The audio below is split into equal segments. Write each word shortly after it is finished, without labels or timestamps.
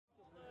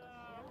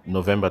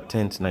November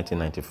 10,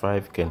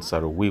 1995, Ken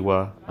Saro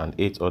Wiwa and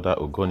 8 other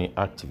Ogoni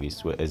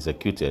activists were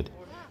executed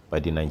by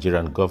the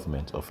Nigerian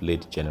government of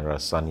late General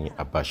Sanni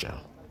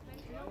Abacha.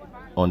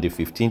 On the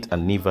 15th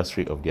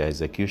anniversary of their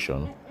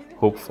execution,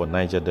 Hope for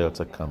Niger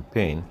Delta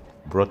campaign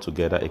brought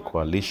together a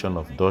coalition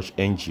of Dutch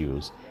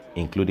NGOs,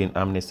 including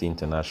Amnesty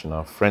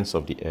International, Friends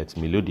of the Earth,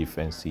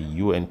 Milieudefensie,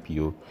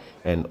 UNPO,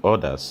 and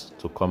others,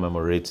 to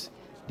commemorate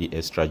the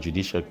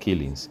extrajudicial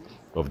killings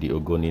of the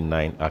Ogoni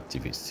 9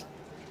 activists.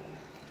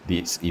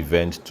 This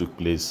event took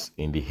place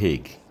in The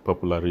Hague,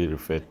 popularly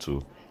referred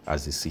to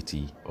as the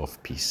City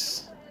of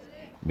Peace.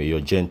 May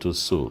your gentle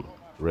soul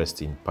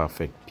rest in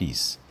perfect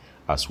peace,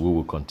 as we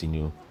will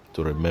continue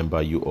to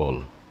remember you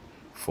all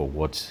for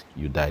what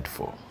you died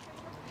for.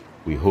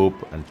 We hope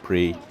and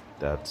pray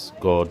that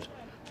God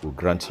will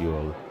grant you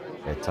all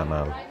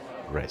eternal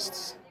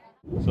rest.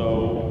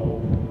 So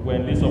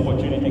when this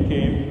opportunity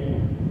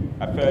came,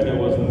 I felt there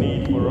was a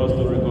need for us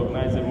to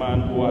recognize a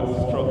man who had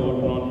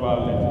struggled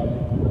non-violently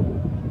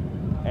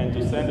and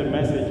to send a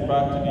message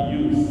back to the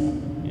youth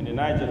in the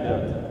Niger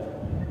Delta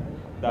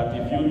that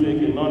if you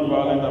take a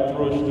non-violent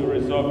approach to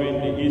resolving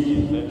the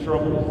issues and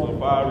troubles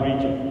of our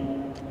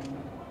region,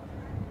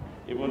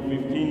 even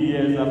 15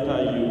 years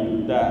after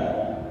you die,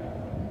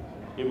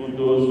 even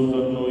those who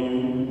don't know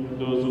you,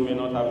 those who may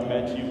not have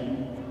met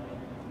you,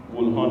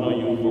 will honor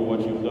you for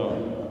what you've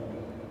done.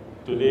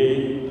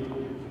 Today,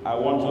 I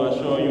want to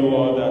assure you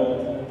all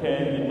that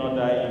Ken did not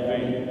die in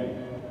vain,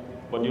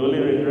 but the only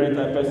regret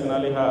I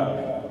personally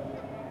have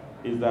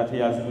is that he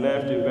has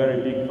left a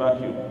very big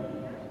vacuum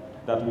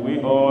that we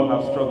all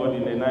have struggled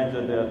in the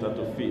Niger Delta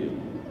to fill,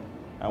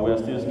 and we are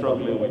still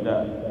struggling with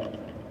that.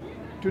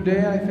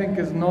 Today, I think,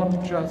 is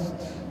not just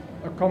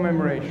a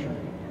commemoration,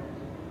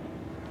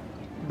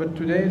 but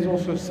today is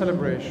also a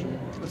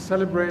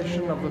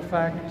celebration of the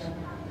fact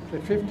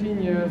that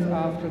 15 years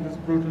after this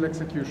brutal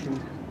execution,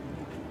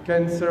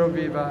 Ken Saro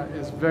Wiwa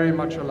is very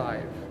much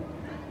alive.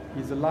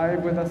 He's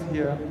alive with us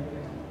here,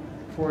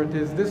 for it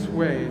is this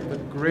way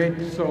that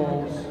great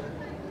souls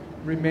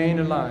remain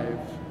alive.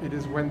 It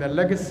is when their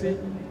legacy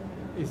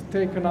is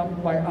taken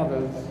up by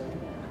others,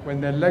 when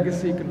their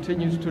legacy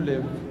continues to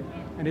live,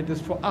 and it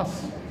is for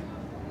us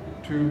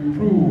to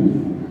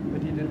prove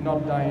that he did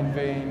not die in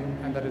vain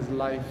and that his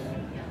life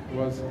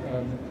was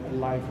a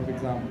life of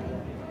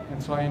example.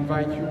 And so I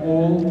invite you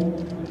all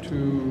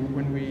to,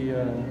 when we,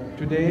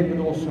 today, but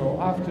also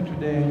after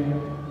today,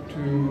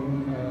 to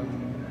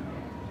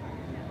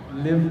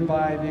live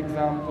by the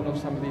example of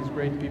some of these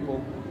great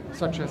people,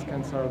 such as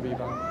Ken Saro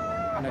Wiwa.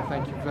 And I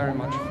thank you very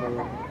much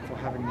for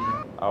having me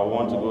here. I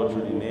want to go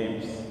through the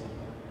names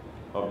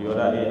of the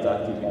other 8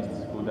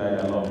 activists who died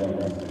along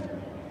with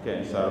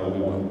Ken Saro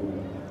Wiwa.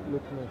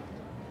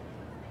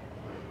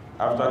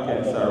 After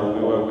Ken Saro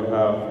Wiwa, we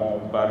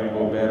have Barry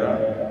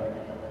Bobera,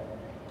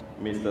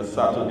 Mr.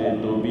 Saturday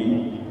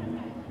Dobi,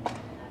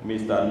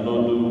 Mr.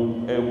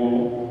 Nodu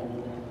Ewo,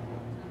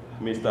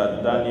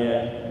 Mr.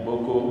 Daniel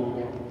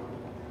Boko,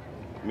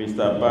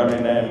 Mr.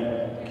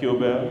 Barinem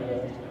Kyobel,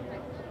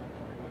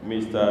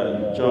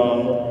 Mr.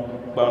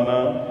 John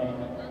Bana,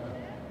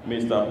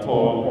 Mr.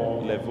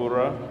 Paul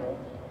Levura,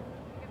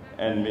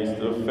 and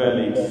Mr.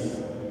 Felix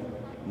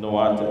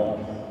Noate.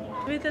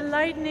 With the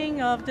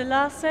lighting of the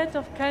last set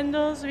of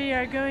candles, we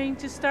are going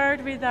to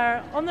start with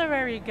our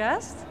honorary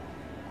guest.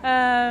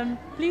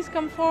 Please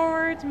come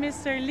forward,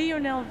 Mr.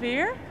 Lionel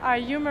Veer, our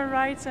Human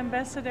Rights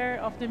Ambassador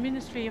of the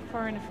Ministry of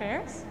Foreign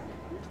Affairs.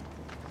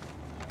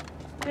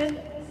 Then,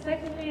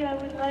 secondly, I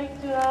would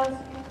like to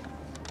ask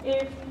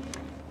if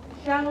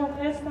Charlotte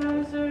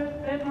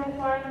Westhauser, Federal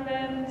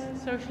Parliament,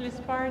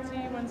 Socialist Party,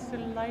 wants to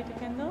light a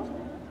candle.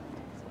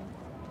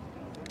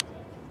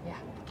 Yeah.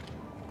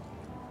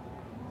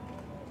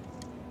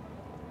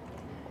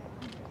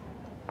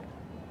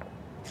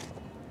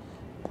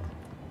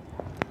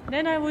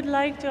 Then I would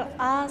like to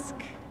ask,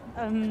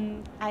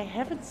 I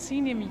haven't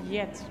seen him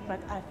yet, but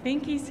I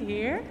think he's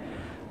here,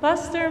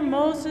 Pastor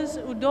Moses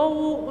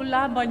Udowu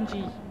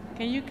Ulabanji.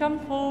 Can you come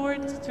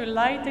forward to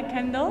light the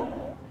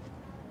candle?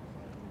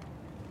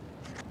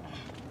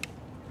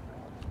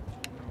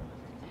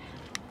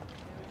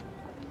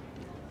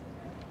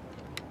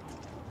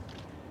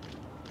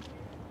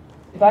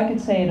 If I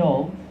could say it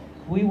all,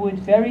 we would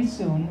very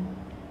soon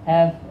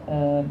have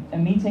a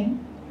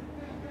meeting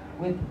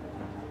with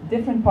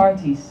different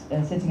parties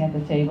sitting at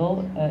the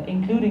table,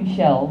 including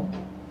Shell,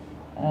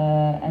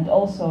 and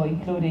also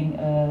including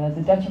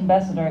the Dutch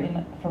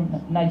ambassador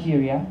from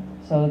Nigeria,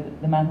 so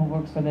the man who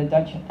works for the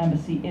Dutch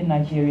embassy in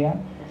Nigeria,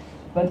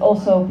 but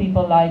also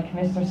people like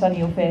Mr. Sanni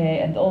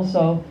Abacha and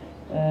also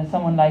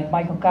someone like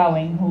Michael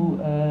Cowing, who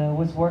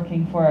was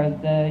working for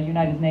the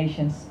United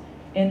Nations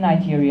in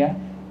Nigeria,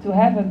 to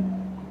have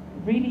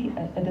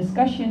a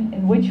discussion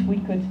in which we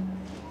could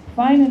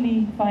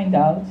finally find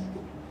out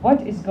what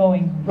is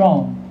going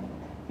wrong.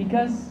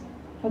 Because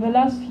for the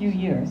last few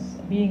years,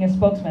 being a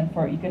spokesman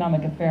for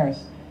economic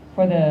affairs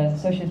for the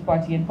Socialist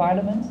Party in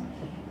Parliament,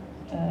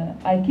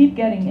 I keep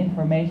getting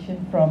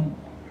information from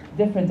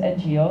different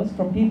NGOs,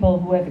 from people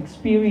who have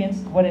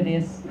experienced what it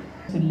is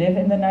to live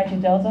in the Niger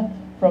Delta,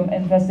 from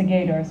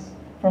investigators,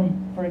 from,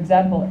 for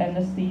example,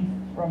 Amnesty,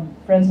 from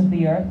Friends of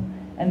the Earth,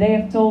 and they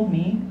have told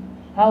me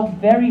how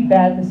very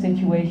bad the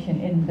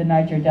situation in the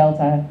Niger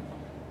Delta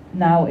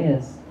now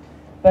is.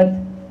 But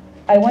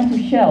I went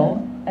to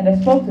Shell and I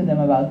spoke to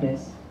them about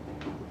this,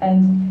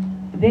 and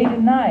they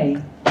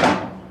deny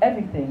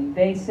everything.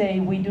 They say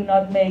we do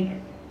not make,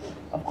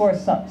 of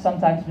course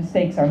sometimes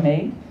mistakes are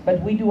made,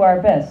 but we do our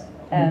best,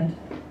 and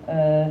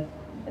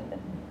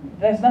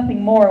there's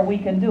nothing more we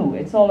can do.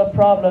 It's all a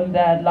problem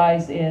that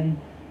lies in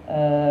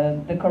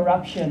the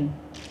corruption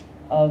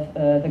of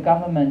the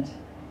government,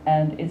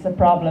 and it's a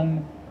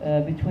problem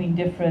between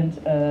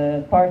different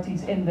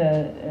parties in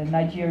the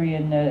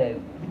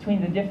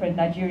between the different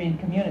Nigerian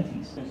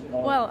communities.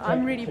 Well,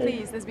 I'm really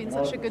pleased. There's been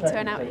such a good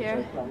turnout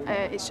here.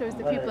 It shows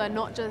that people are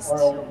not just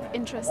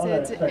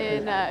interested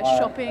in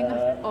shopping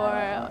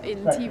or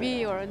in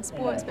TV or in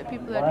sports, but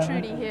people are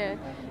truly here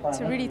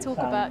to really talk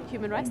about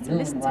human rights, to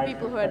listen to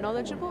people who are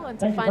knowledgeable and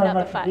to find out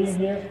the facts.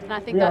 And I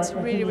think that's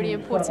really, really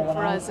important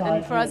for us,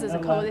 and for us as a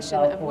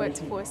coalition that have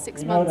worked for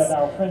 6 months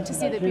to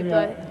see that people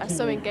are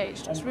so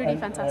engaged. It's really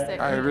fantastic.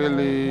 I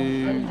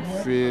really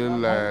feel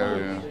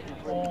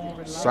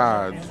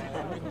sad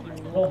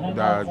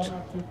that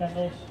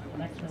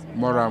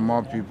more and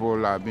more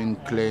people are being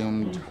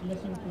claimed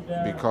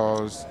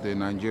because the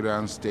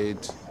Nigerian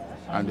state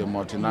and the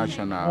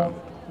multinational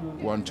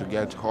want to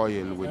get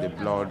oil with the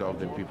blood of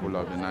the people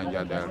of the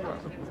Niger Delta.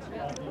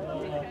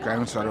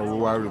 Ken Saro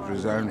Wiwa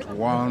represents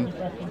one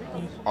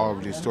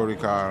of the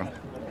historical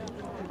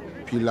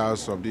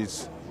pillars of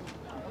this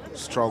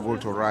struggle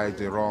to right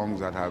the wrongs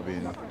that have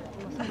been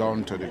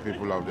done to the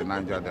people of the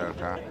Niger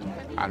Delta,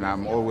 and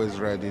I'm always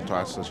ready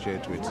to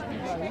associate with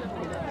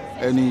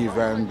any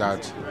event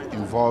that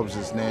involves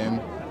his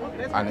name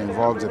and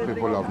involves the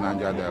people of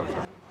Niger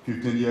Delta.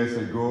 15 years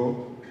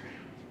ago,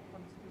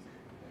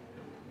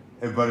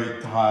 a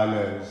very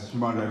tireless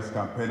human rights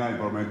campaigner,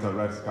 environmental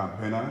rights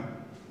campaigner,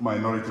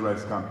 minority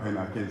rights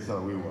campaigner, Ken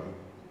Saro Wiwa,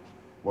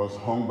 was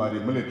hung by the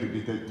military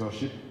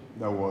dictatorship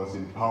that was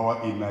in power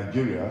in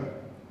Nigeria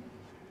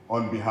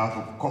on behalf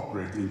of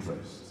corporate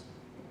interests.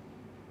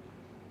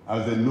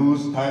 As the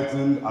noose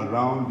tightened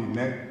around the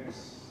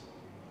necks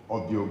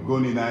of the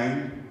Ogoni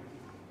 9,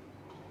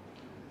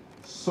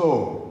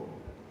 so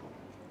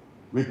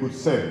we could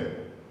say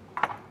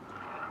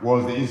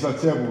was the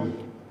insatiable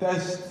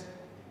test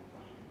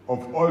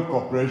of oil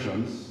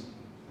corporations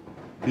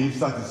being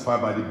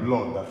satisfied by the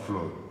blood that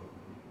flowed.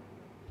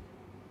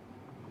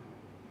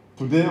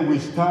 Today we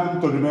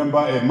stand to remember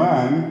a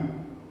man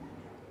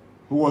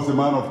who was a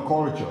man of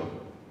culture,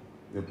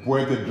 a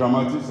poet, a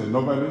dramatist, a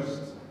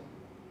novelist,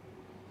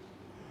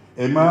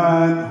 a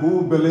man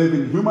who believed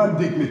in human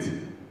dignity,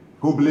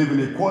 who believed in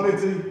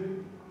equality,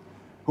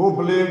 who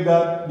believed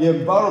that the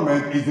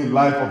environment is the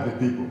life of the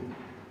people.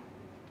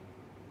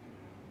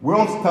 We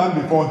all stand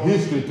before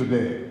history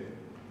today,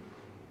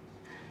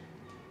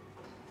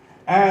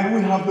 and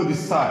we have to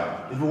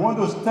decide if we want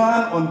to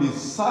stand on the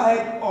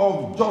side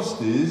of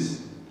justice,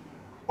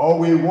 or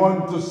we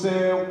want to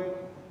say,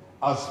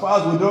 as far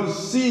as we don't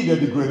see the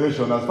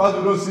degradation, as far as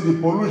we don't see the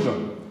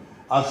pollution,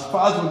 as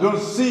far as we don't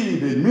see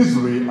the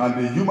misery and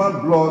the human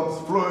blood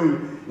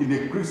flowing in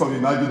the creeks of the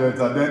Niger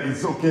Delta, then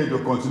it's okay to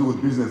continue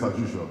with business as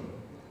usual.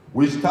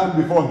 We stand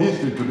before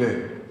history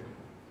today.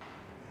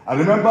 I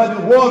remember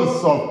the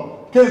words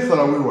of Ken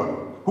Saro Wiwa,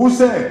 who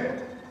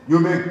said, you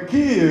may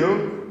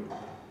kill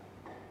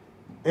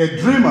a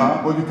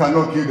dreamer, but you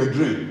cannot kill the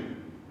dream.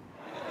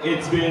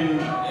 It's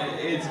been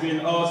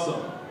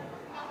awesome.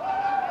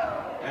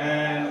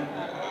 And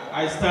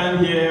I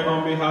stand here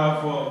on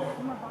behalf of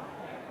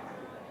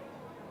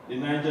the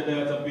Niger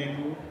Delta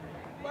people.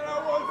 But I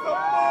want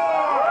some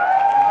more!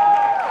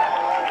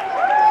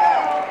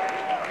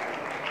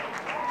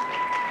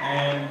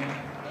 And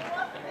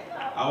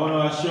I want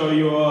to assure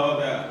you all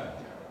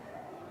that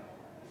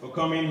for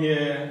coming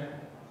here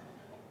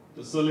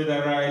to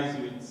solidarize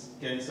with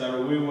Ken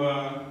Saro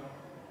Wiwa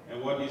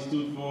and what he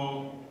stood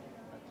for,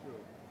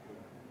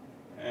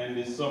 and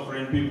the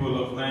suffering people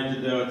of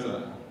Niger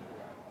Delta,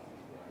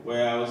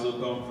 where I also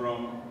come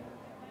from,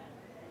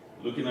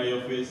 looking at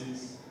your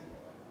faces,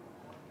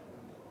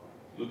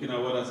 looking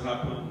at what has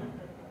happened,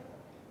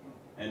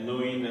 and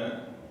knowing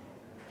that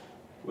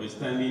we're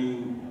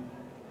standing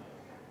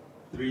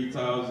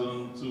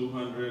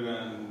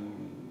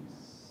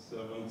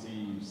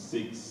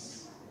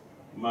 3,276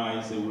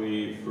 miles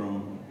away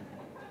from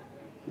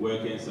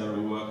where Ken Saro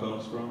Wiwa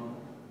comes from.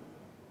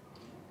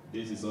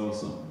 This is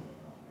awesome.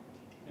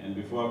 And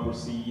before I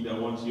proceed, I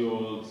want you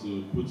all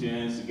to put your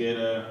hands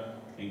together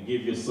and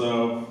give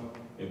yourself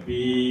a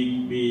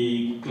big,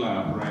 big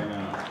clap right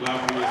now.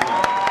 Clap for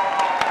yourself.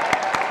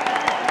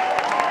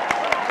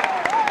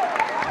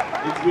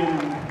 It's been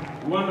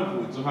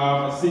wonderful to have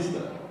a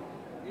sister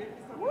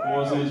who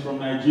also is from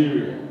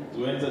Nigeria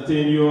to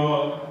entertain you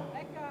all.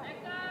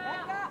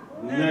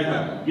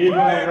 Neka. Give her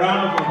a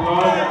round of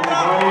applause,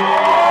 everybody.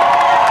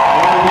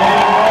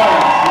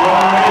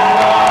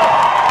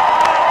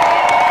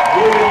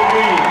 Give it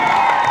me.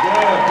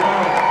 Good.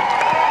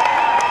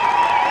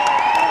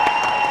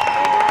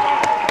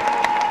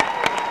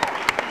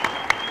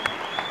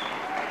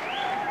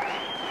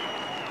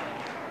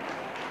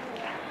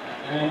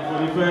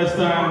 And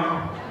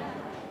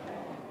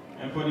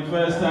for the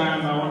first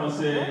time, I want to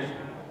say,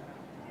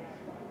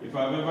 if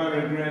I've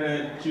ever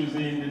regretted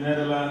choosing the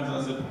Netherlands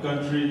as a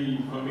country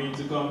for me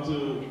to come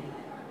to,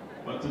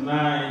 but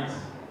tonight,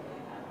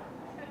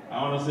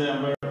 I want to say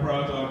I'm very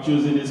proud of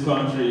choosing this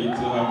country to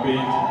have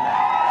been